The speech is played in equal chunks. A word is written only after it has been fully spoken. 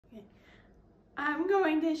I'm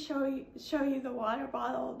going to show you the water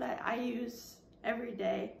bottle that I use every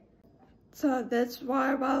day. So this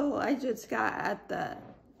water bottle I just got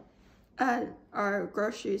at our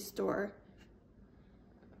grocery store.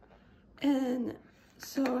 And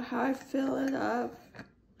so how I fill it up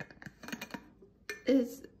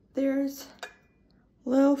is there's a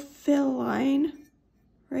little fill line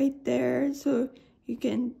right there, so you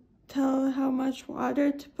can tell how much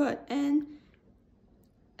water to put in.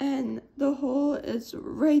 And the hole is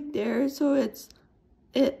right there, so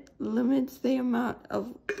it limits the amount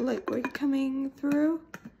of liquid coming through.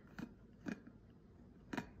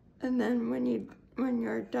 And then when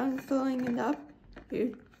you're done filling it up,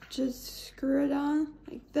 you just screw it on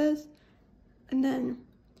like this. And then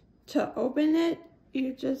to open it,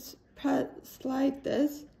 you just slide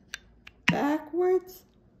this backwards.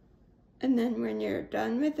 And then when you're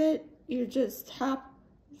done with it, you just tap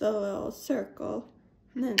the little circle.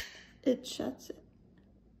 And then it shuts it.